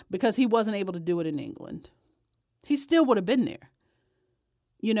because he wasn't able to do it in England. He still would have been there,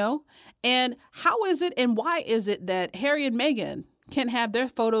 And how is it and why is it that Harry and Meghan can have their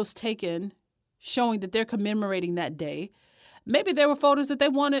photos taken showing that they're commemorating that day? Maybe there were photos that they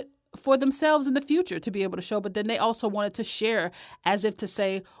wanted for themselves in the future to be able to show, but then they also wanted to share as if to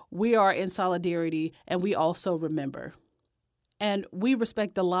say, we are in solidarity and we also remember. And we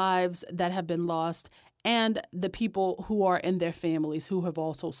respect the lives that have been lost and the people who are in their families who have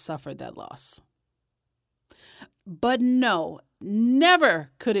also suffered that loss. But no, never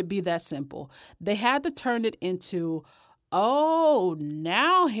could it be that simple. They had to turn it into, oh,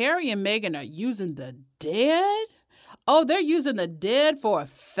 now Harry and Meghan are using the dead? Oh, they're using the dead for a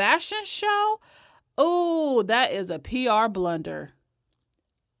fashion show? Oh, that is a PR blunder.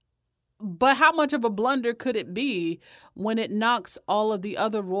 But how much of a blunder could it be when it knocks all of the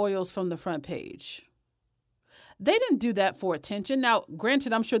other royals from the front page? They didn't do that for attention. Now,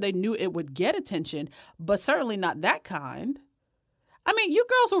 granted, I'm sure they knew it would get attention, but certainly not that kind. I mean, you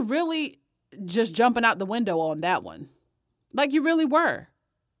girls were really just jumping out the window on that one. Like you really were.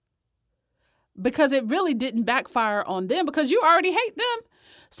 Because it really didn't backfire on them because you already hate them.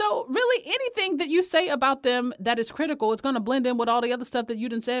 So really anything that you say about them that is critical is going to blend in with all the other stuff that you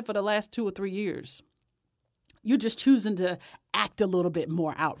done said for the last 2 or 3 years. You're just choosing to act a little bit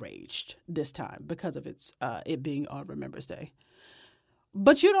more outraged this time because of it being on Remembrance Day.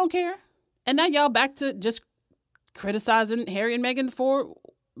 But you don't care. And now y'all back to just criticizing Harry and Meghan for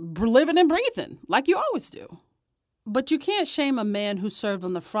living and breathing like you always do. But you can't shame a man who served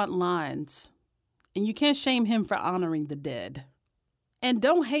on the front lines. And you can't shame him for honoring the dead. And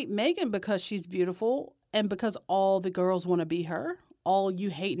don't hate Meghan because she's beautiful and because all the girls want to be her. All you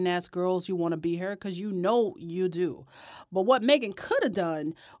hating ass girls, you want to be her because you know you do. But what Meghan could have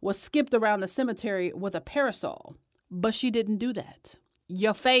done was skipped around the cemetery with a parasol. But she didn't do that.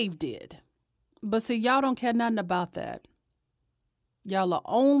 Your fave did. But see, y'all don't care nothing about that. Y'all are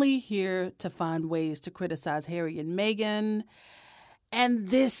only here to find ways to criticize Harry and Meghan. And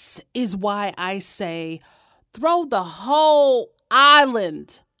this is why I say throw the whole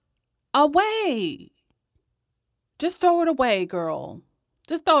island away. Just throw it away, girl.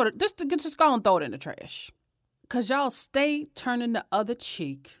 Just throw it. Just go and throw it in the trash. Because y'all stay turning the other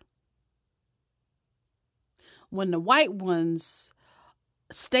cheek when the white ones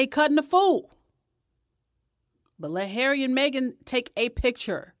stay cutting the fool. But let Harry and Meghan take a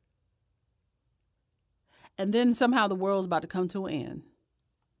picture. And then somehow the world's about to come to an end.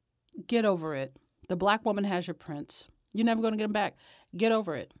 Get over it. The black woman has your prince. You're never going to get him back. Get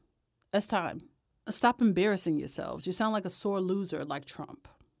over it. It's time. Stop embarrassing yourselves. You sound like a sore loser like Trump.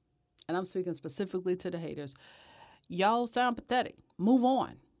 And I'm speaking specifically to the haters. Y'all sound pathetic. Move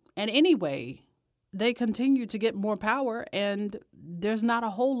on. And anyway, they continue to get more power, and there's not a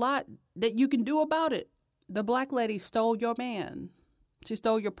whole lot that you can do about it. The black lady stole your man. She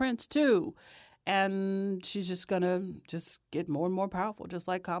stole your prince, too. And she's just going to just get more and more powerful, just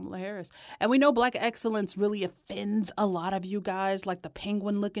like Kamala Harris. And we know black excellence really offends a lot of you guys, like the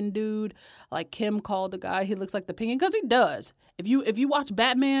penguin-looking dude. Like Kim called the guy, he looks like the penguin, because he does. If you watch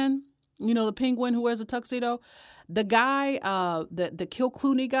Batman, you know, the penguin who wears a tuxedo, the guy, the Kill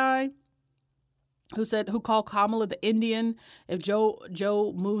Clooney guy, who called Kamala the Indian if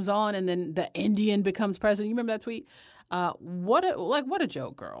Joe moves on and then the Indian becomes president. You remember that tweet? What a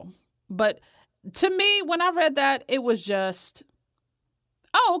joke, girl. But to me, when I read that, it was just,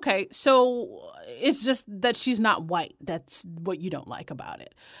 oh, okay. So it's just that she's not white. That's what you don't like about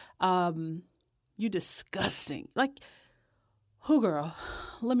it. You disgusting. Like, who, girl?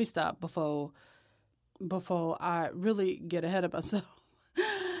 Let me stop before before I really get ahead of myself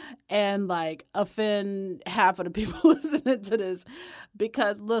and like offend half of the people listening to this.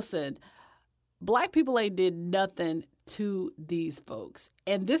 Because listen, Black people ain't did nothing to these folks.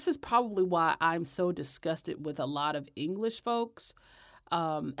 And this is probably why I'm so disgusted with a lot of English folks.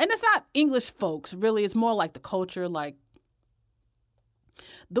 And it's not English folks, really. It's more like the culture, like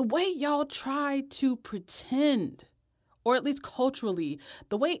the way y'all try to pretend, or at least culturally,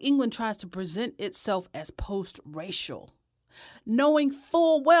 the way England tries to present itself as post-racial, knowing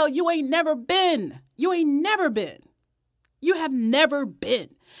full well you ain't never been. You ain't never been. You have never been.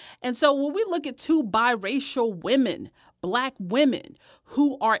 And so when we look at two biracial women, Black women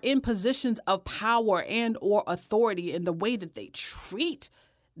who are in positions of power and or authority in the way that they treat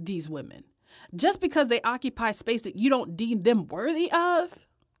these women, just because they occupy space that you don't deem them worthy of.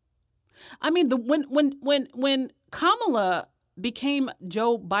 I mean, when Kamala became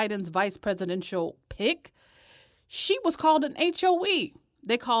Joe Biden's vice presidential pick, she was called an HOE.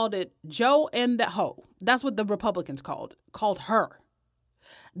 They called it Joe and the Ho. That's what the Republicans called her.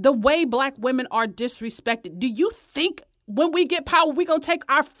 The way Black women are disrespected. Do you think when we get power, we going to take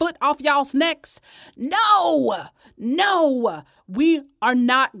our foot off y'all's necks? No, we are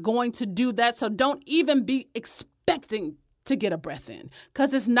not going to do that. So don't even be expecting to get a breath in,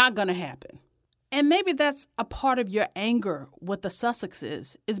 because it's not going to happen. And maybe that's a part of your anger with the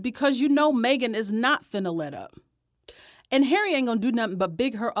Sussexes, is because you know Meghan is not finna let up. And Harry ain't going to do nothing but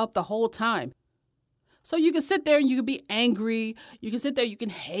big her up the whole time. So you can sit there and you can be angry. You can sit there, you can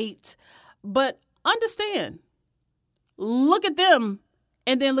hate. But understand, look at them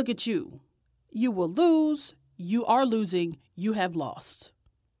and then look at you. You will lose. You are losing. You have lost.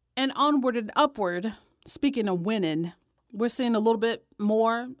 And onward and upward, speaking of winning, we're seeing a little bit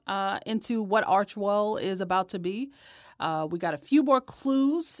more into what Archewell is about to be. We got a few more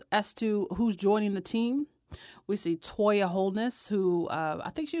clues as to who's joining the team. We see Toya Holness, who I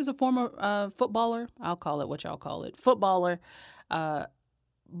think she was a former footballer. I'll call it what y'all call it, footballer.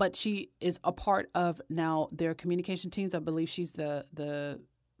 But she is a part of now their communication teams. I believe she's the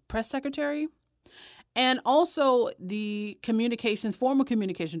press secretary. And also the former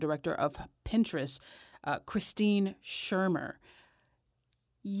communication director of Pinterest, Christine Shermer.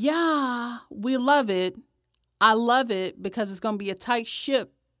 Yeah, we love it. I love it because it's going to be a tight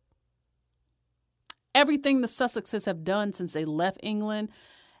ship. Everything the Sussexes have done since they left England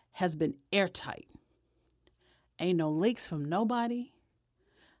has been airtight. Ain't no leaks from nobody.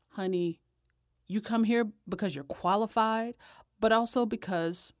 Honey, you come here because you're qualified, but also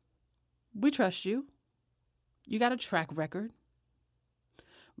because we trust you. You got a track record.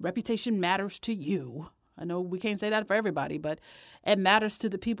 Reputation matters to you. I know we can't say that for everybody, but it matters to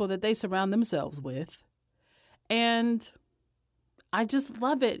the people that they surround themselves with. And I just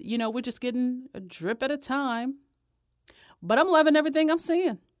love it. You know, we're just getting a drip at a time. But I'm loving everything I'm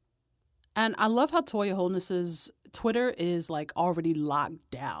seeing. And I love how Toya Holness's Twitter is like already locked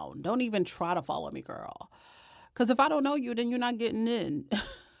down. Don't even try to follow me, girl. Because if I don't know you, then you're not getting in.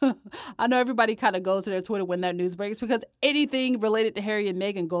 I know everybody kind of goes to their Twitter when that news breaks because anything related to Harry and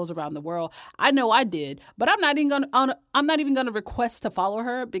Meghan goes around the world. I know I did, but I'm not even going to request to follow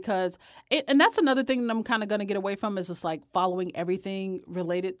her because and that's another thing that I'm kind of going to get away from is just like following everything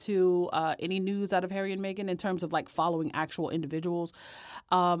related to any news out of Harry and Meghan in terms of like following actual individuals.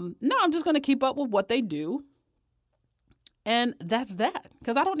 No, I'm just going to keep up with what they do. And that's that,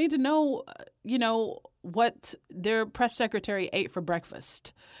 because I don't need to know, what their press secretary ate for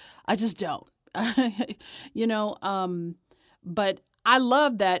breakfast. I just don't, but I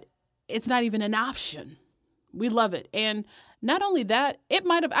love that it's not even an option. We love it. And not only that, it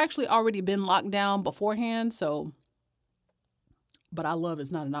might have actually already been locked down beforehand. So, but I love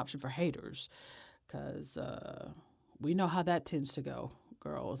it's not an option for haters because we know how that tends to go.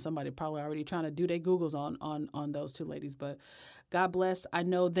 Girl, somebody probably already trying to do their Googles on those two ladies, but God bless. I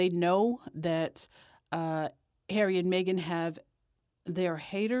know they know that Harry and Meghan have their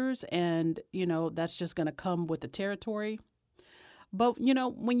haters, and that's just going to come with the territory. But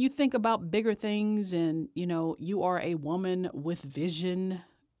when you think about bigger things, and you are a woman with vision,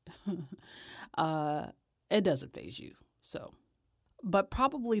 it doesn't faze you. So. But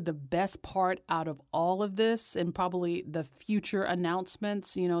probably the best part out of all of this and probably the future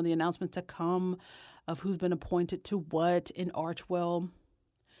announcements, the announcement to come of who's been appointed to what in Archewell,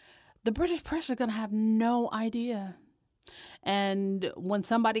 the British press are going to have no idea. And when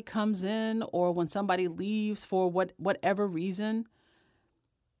somebody comes in or when somebody leaves for whatever reason,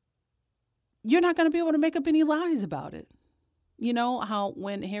 you're not going to be able to make up any lies about it. You know how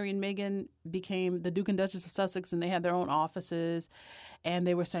when Harry and Meghan became the Duke and Duchess of Sussex and they had their own offices and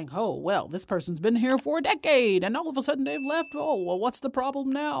they were saying, oh, well, this person's been here for a decade and all of a sudden they've left. Oh, well, what's the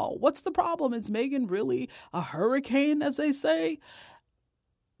problem now? What's the problem? Is Meghan really a hurricane, as they say?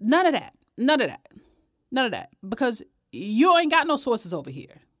 None of that. None of that. None of that. Because you ain't got no sources over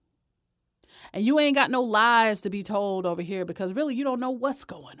here. And you ain't got no lies to be told over here because really you don't know what's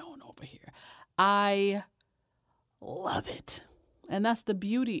going on over here. I love it. And that's the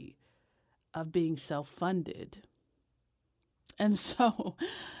beauty of being self-funded. And so,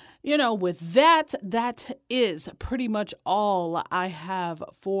 with that is pretty much all I have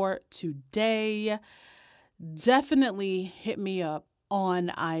for today. Definitely hit me up on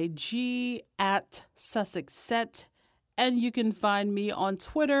IG at Sussex Set. And you can find me on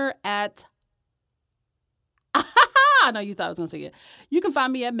Twitter at I know you thought I was going to say it. You can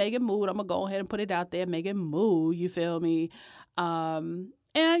find me at Megan Mood. I'm going to go ahead and put it out there. Megan Mood, you feel me? And,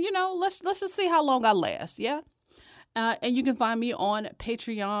 let's just see how long I last, yeah? And you can find me on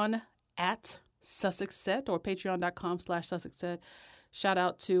Patreon at Sussex Set or patreon.com/Sussex Set. Shout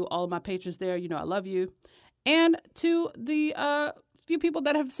out to all of my patrons there. I love you. And to the few people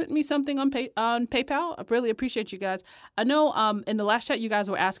that have sent me something on PayPal. I really appreciate you guys. I know in the last chat you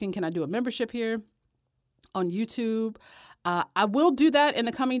guys were asking, can I do a membership here on YouTube? I will do that in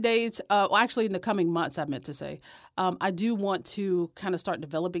the coming days. Actually, in the coming months, I meant to say. I do want to kind of start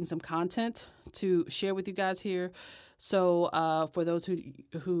developing some content to share with you guys here. So for those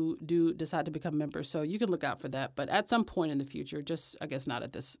who do decide to become members, so you can look out for that. But at some point in the future, just I guess not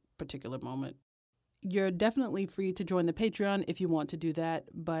at this particular moment. You're definitely free to join the Patreon if you want to do that.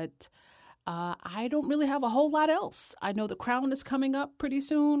 But I don't really have a whole lot else. I know The Crown is coming up pretty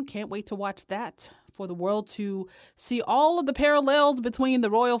soon. Can't wait to watch that. For the world to see all of the parallels between the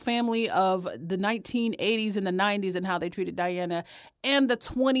royal family of the 1980s and the 90s and how they treated Diana and the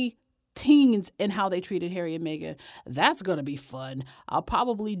 2010s and how they treated Harry and Meghan. That's going to be fun. I'll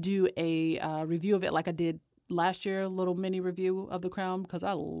probably do a review of it like I did last year, a little mini review of The Crown because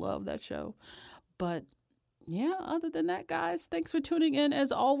I love that show. But yeah, other than that, guys, thanks for tuning in.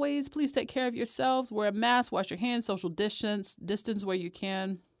 As always, please take care of yourselves. Wear a mask, wash your hands, social distance where you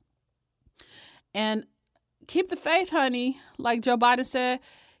can. And keep the faith, honey. Like Joe Biden said,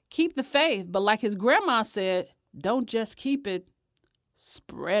 keep the faith. But like his grandma said, don't just keep it,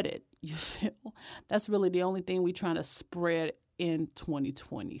 spread it. You feel? That's really the only thing we're trying to spread in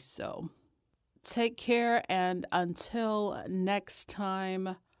 2020. So take care. And until next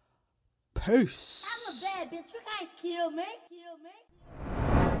time, peace. I'm a bad bitch. You can't kill me.